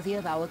worthy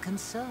of our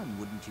concern,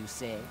 wouldn't you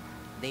say?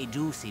 They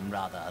do seem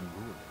rather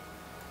unruly.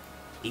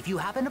 If you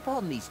happen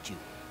upon these two,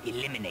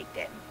 eliminate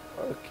them.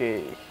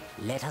 Okay.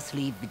 Let us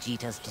leave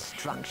Vegeta's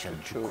destruction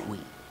to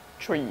Kui.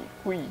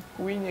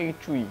 Kui নাকি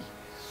চুই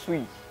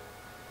সুই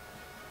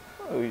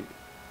ওই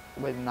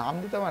ভাই নাম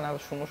দিতে পারে না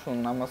শুনো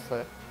নাম আছে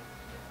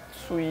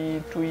সুই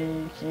টুই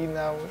কি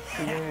নাম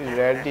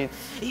Raditz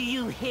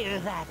You hear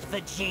that,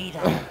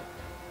 Vegeta?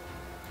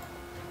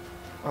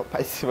 Oh,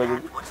 paisi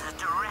bagi. That was a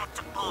direct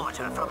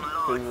order from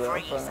Lord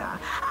Frieza.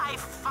 I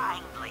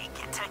finally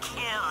get to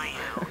kill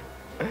you.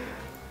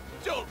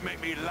 Don't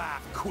make me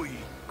laugh, Queen.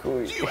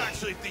 Queen. Do you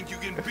actually think you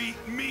can beat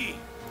me?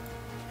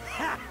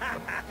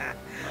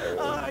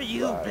 Are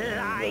you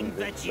blind,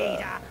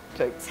 Vegeta?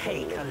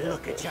 Take a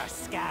look at your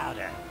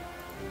scouter.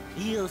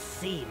 You'll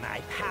see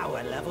my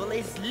power level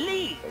is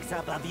leagues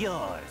above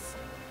yours.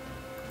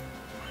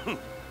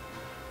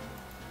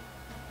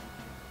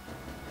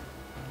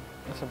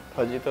 আচ্ছা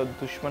Vegeta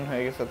দুশমন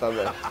হয়ে গেছে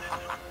তাদের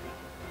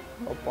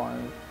no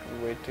point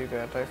waiting to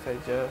attack I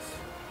just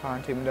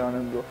hunt him down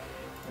and go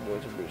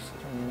to beast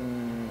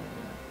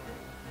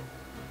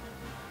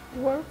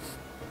what's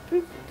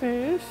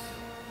this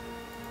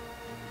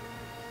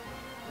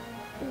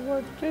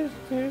what is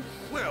this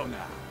Well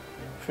now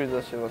Frieza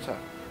ship acha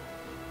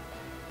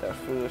that's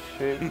Frieza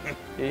ship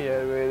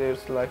here where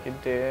it's like a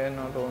day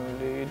not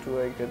only do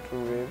I get to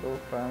raid or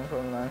climb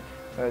from land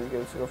I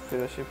get to go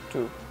Frieza ship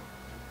too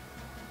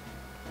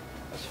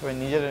When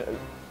you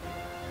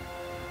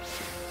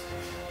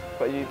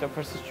Vegeta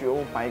versus you,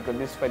 oh my god,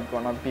 this fight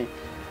gonna be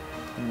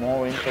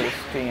more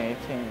interesting. I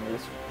think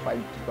this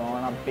fight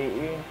gonna be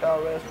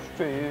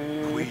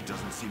interesting. Kui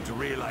doesn't seem to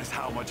realize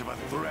how much of a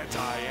threat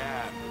I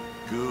am.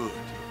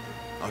 Good.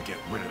 I'll get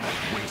rid of that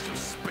waste of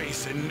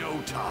space in no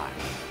time.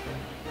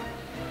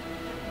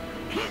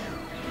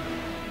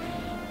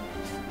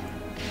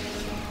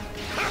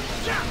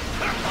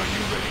 Are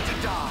you ready to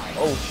die?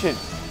 Oh shit.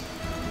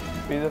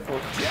 Frieza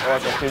force. Oh,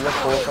 the Frieza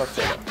force of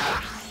SAGA.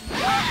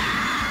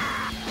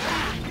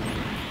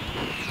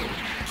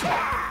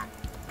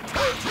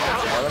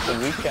 Oh, that's a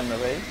weekend,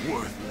 right?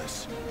 Worthless.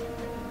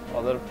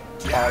 Other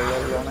power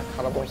level on a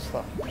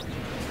Karabosta.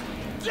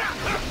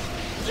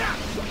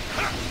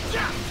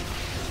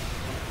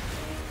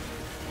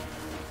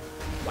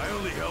 I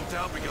only helped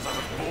out because I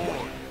was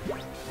bored.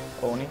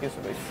 Only kiss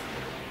base.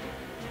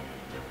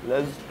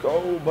 Let's go,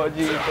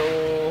 Vegeta.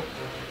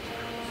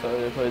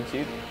 Sorry,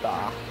 Vegeta.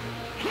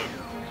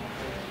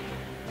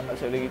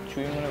 Actually, it's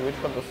chewing on a wait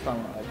for the sun,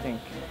 I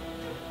think.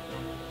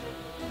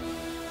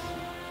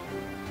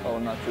 Oh,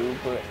 not too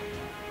good.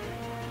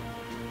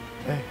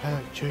 Hey,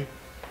 hello, Chew.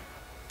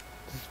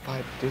 This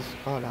fight is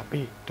gonna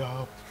be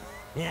dope.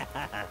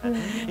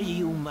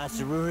 You must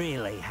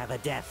really have a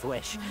death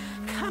wish.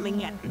 Coming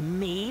at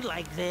me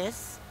like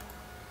this?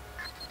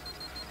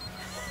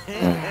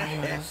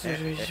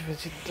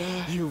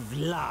 You've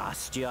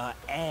lost your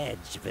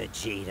edge,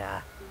 Vegeta.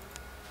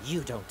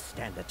 You don't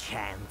stand a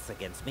chance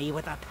against me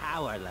with a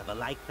power level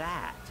like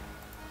that.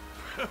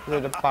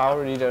 The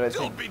power leader, I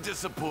think. Don't be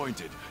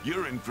disappointed.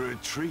 You're in for a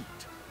treat.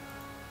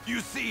 You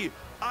see,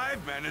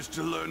 I've managed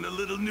to learn a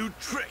little new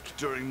trick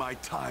during my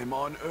time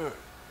on Earth.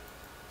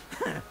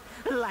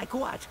 Like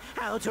what?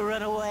 How to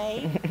run away?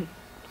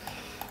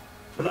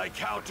 Like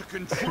how to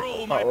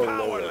control my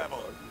power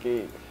level.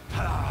 Okay.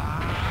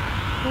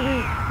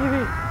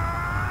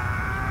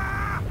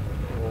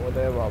 Oh,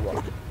 there,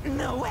 Baba.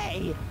 No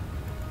way!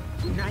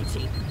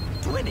 19,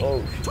 20,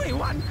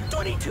 21,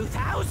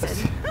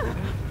 22,000!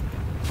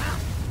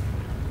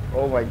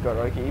 Oh my god,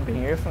 okay,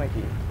 bhenge geche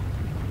naki?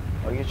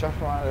 Okay,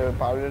 chashma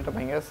power level ta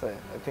bhenge geche?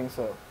 I think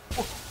so.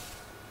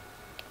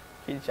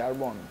 Ki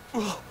charbon.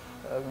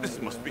 This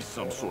must be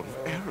some sort of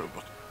error,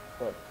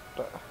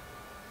 but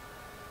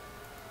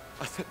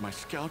I set my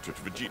scouter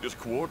to Vegeta's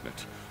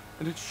coordinate,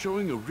 and it's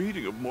showing a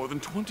reading of more than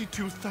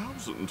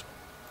 22,000.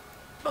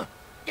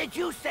 Did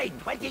you say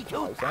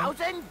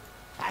 22,000?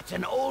 That's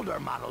an older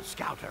model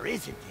scouter,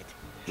 isn't it?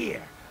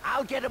 Here,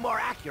 I'll get a more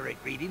accurate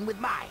reading with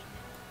mine.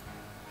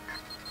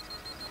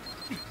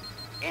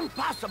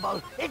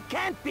 Impossible! It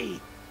can't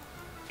be!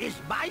 Is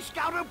my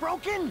scouter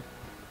broken?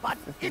 But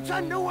it's a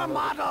newer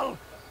model!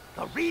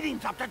 The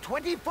reading's up to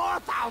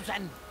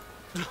 24,000!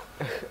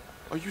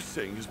 Are you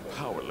saying his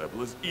power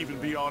level is even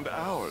beyond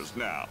ours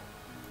now?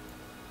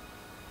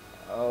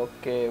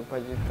 Okay,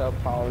 Vegeta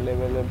power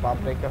level e baap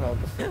rekhe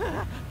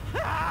hoteche.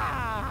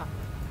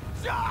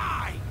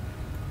 Die!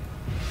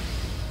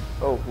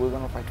 Oh, we're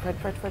gonna fight.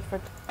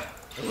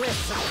 We're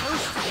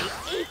supposed to be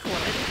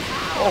equal in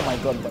power. Oh my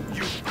god, but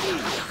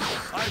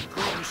I've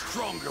grown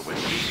stronger with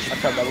each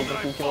acha double to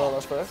kill all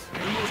of us. the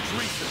most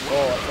recent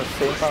Oh, acha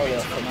same power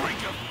level na.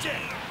 brink of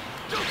death.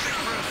 Don't think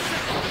for a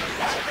second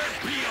that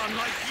peon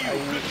like you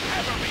could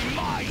ever be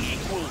my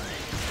equal.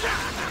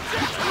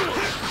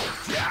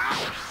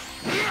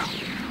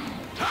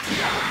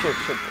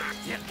 Shit.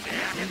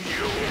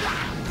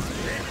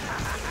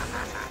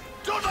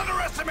 Don't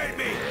underestimate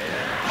me!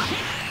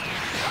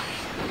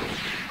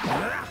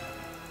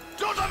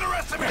 Don't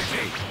underestimate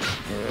me!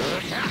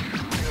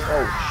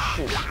 Oh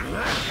shit.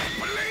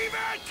 Believe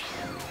it!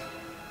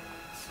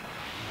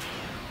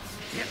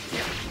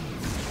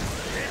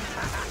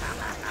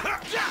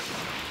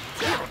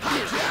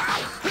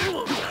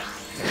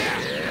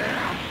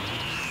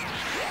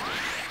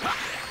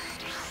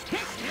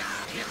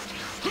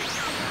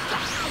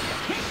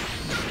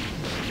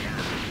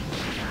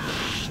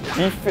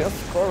 Defense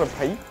score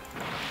bhai.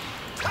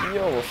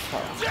 Yo,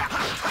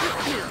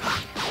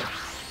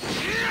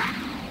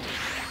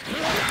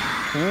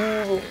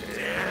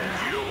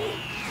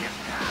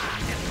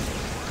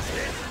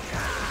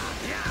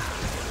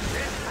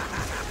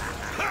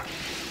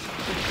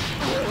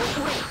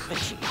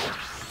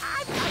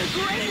 I've got a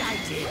great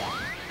idea.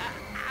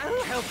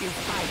 I'll help you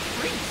fight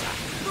FRIEZA.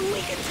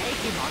 We can take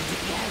him on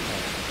together.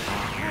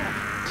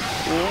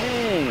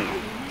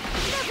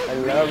 I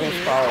love his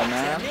power,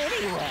 man.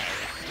 Anyway,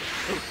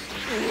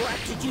 what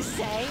did you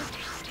say?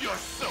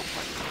 You're so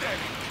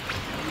pathetic.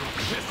 You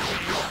pissed me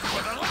off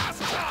for the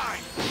last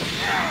time.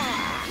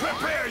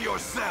 Prepare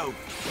yourself.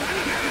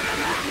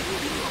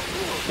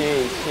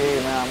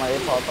 না আমার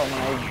এই পাওয়াটা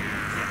মানে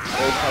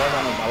এই খেলাটা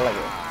অনেক ভালো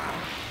লাগে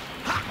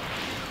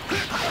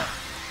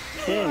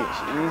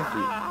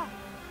easy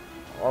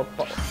or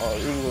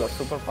eagle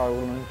super power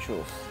woman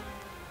choose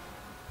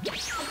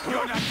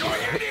You're not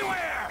going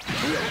anywhere.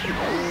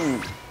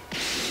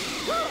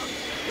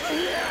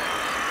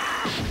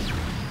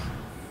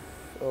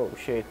 Oh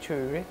shit,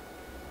 too.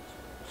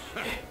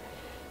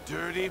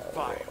 Dirty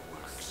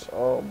fireworks.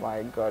 Oh my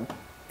god,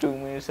 2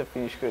 minutes of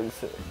finish kills.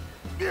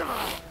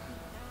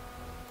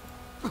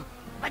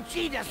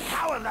 Vegeta's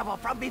power level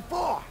from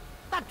before.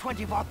 That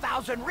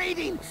 24,000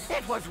 reading,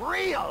 it was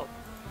real.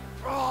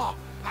 Oh,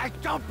 I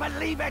don't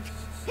believe it.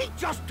 He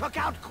just took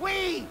out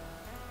Qui.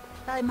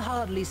 I'm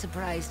hardly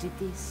surprised at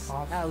this.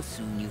 How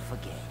soon you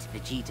forget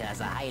Vegeta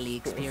is a highly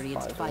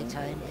experienced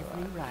fighter in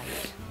every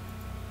right.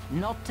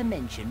 Not to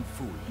mention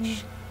foolish.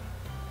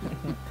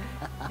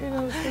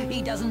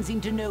 He doesn't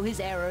seem to know his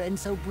error and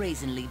so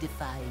brazenly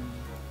defy me.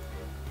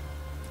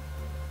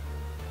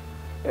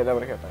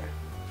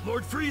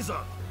 Lord Frieza,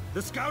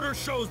 the scouter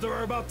shows there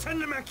are about 10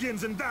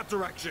 Namekians in that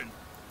direction.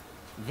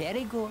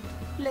 Very good.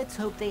 Let's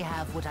hope they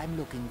have what I'm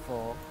looking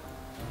for.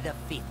 The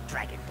 5th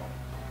Dragon Ball.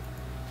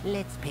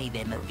 Let's pay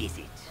them a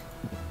visit.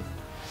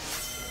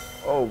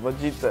 Oh,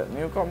 Vegeta,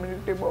 new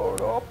community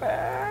mode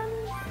open.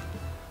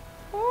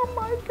 Oh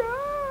my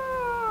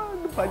god,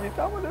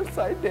 Vegeta was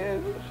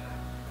excited.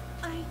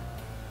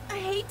 I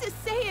hate to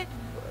say it,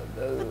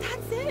 but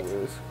that's it.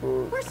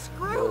 We're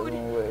screwed.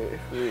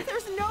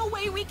 There's no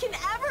way we can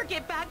ever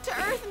get back to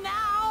Earth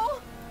now.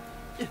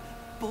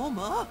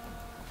 Bulma,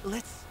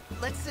 let's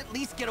at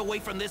least get away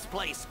from this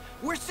place.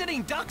 We're sitting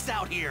ducks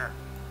out here.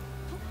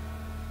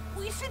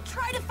 We should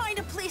try to find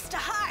a place to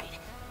hide.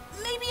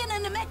 Maybe in a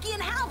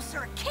Namekian house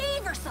or a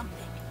cave or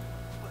something.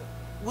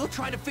 We'll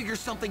try to figure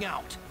something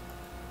out.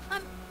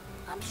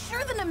 I'm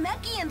sure the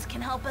Namekians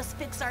can help us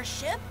fix our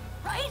ship,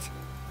 right?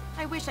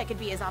 I wish I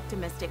could be as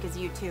optimistic as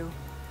you two.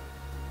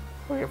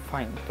 Okay,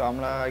 fine. So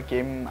আমরা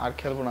game আর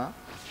খেলবো না।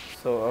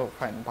 So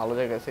fine, ভালো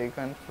জায়গা আছে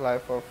এখানে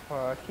life of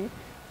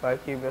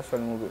কি best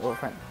movie. ও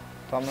fine.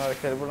 তো আমরা আর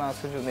খেলবো না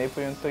আজকের জন্য এই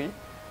পর্যন্তই।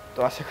 তো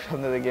আশা করি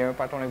আপনাদের গেমের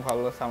পার্ট অনেক ভালো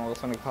লাগছে, আমার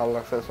কাছে অনেক ভালো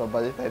লাগছে। সব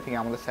বাজে তাই থেকে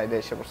আমাদের সাইডে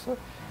এসে পড়ছে।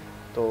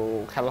 তো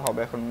খেলা হবে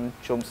এখন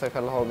জমসে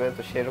খেলা হবে,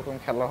 তো সেরকম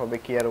খেলা হবে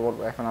কি আর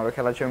বলবো, এখন আরও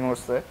খেলা জমে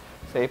উঠছে।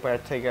 তো এই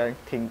পার্ট থেকে আই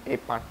থিঙ্ক এই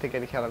পার্ট থেকে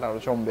খেলাটা আরও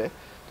জমবে।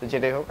 তো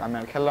যেটাই হোক আমি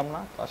আর খেললাম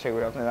না। তো আশা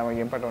করি আপনাদের আমার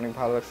গেম পার্ট অনেক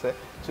ভালো লাগছে।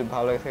 যদি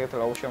ভালো লাগে থাকে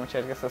তাহলে অবশ্যই আমার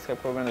চ্যানেলকে সাবস্ক্রাইব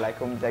করবেন, লাইক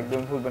করবেন,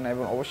 একদম ভুলবেন না,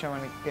 এবং অবশ্যই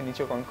আমাকে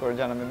নিচে কমেন্ট করে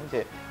জানাবেন যে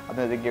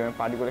আপনাদের গেমের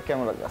পার্টিগুলো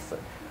কেমন লাগছে।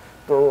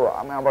 তো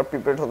আমি আবার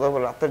প্রিপেয়ার হতে হবে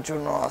রাতের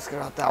জন্য। আজকে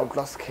রাতে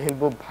আউটলাস্ট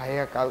খেলবো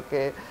ভাইয়া,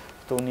 কালকে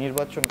তো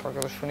নির্বাচন, কালকে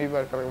তো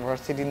শনিবার, কালকে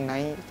ভার্সিটি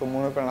নাই। তো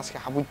মনে করেন আজকে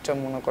হাবুচ্চা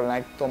মনে করেন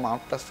একদম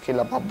আউটলাস্ট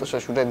খেলা ভাবদশা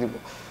ছুটে দিব,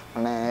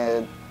 মানে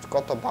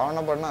কত 12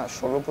 নম্বর না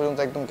 16 পর্যন্ত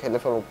একদম খেলে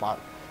ফেলবো পার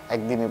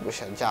একদিনে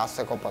বসে, যা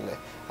আছে কপালে,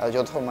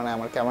 যত মানে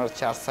আমার ক্যামেরার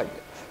চার্জ থাকে।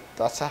 তো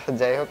আচ্ছা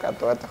যাই হোক,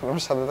 এতক্ষণ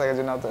আমার সাথে থাকার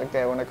জন্য আপনাদেরকে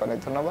অনেক অনেক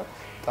ধন্যবাদ।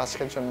 তো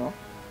আজকের জন্য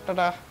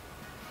টাটা।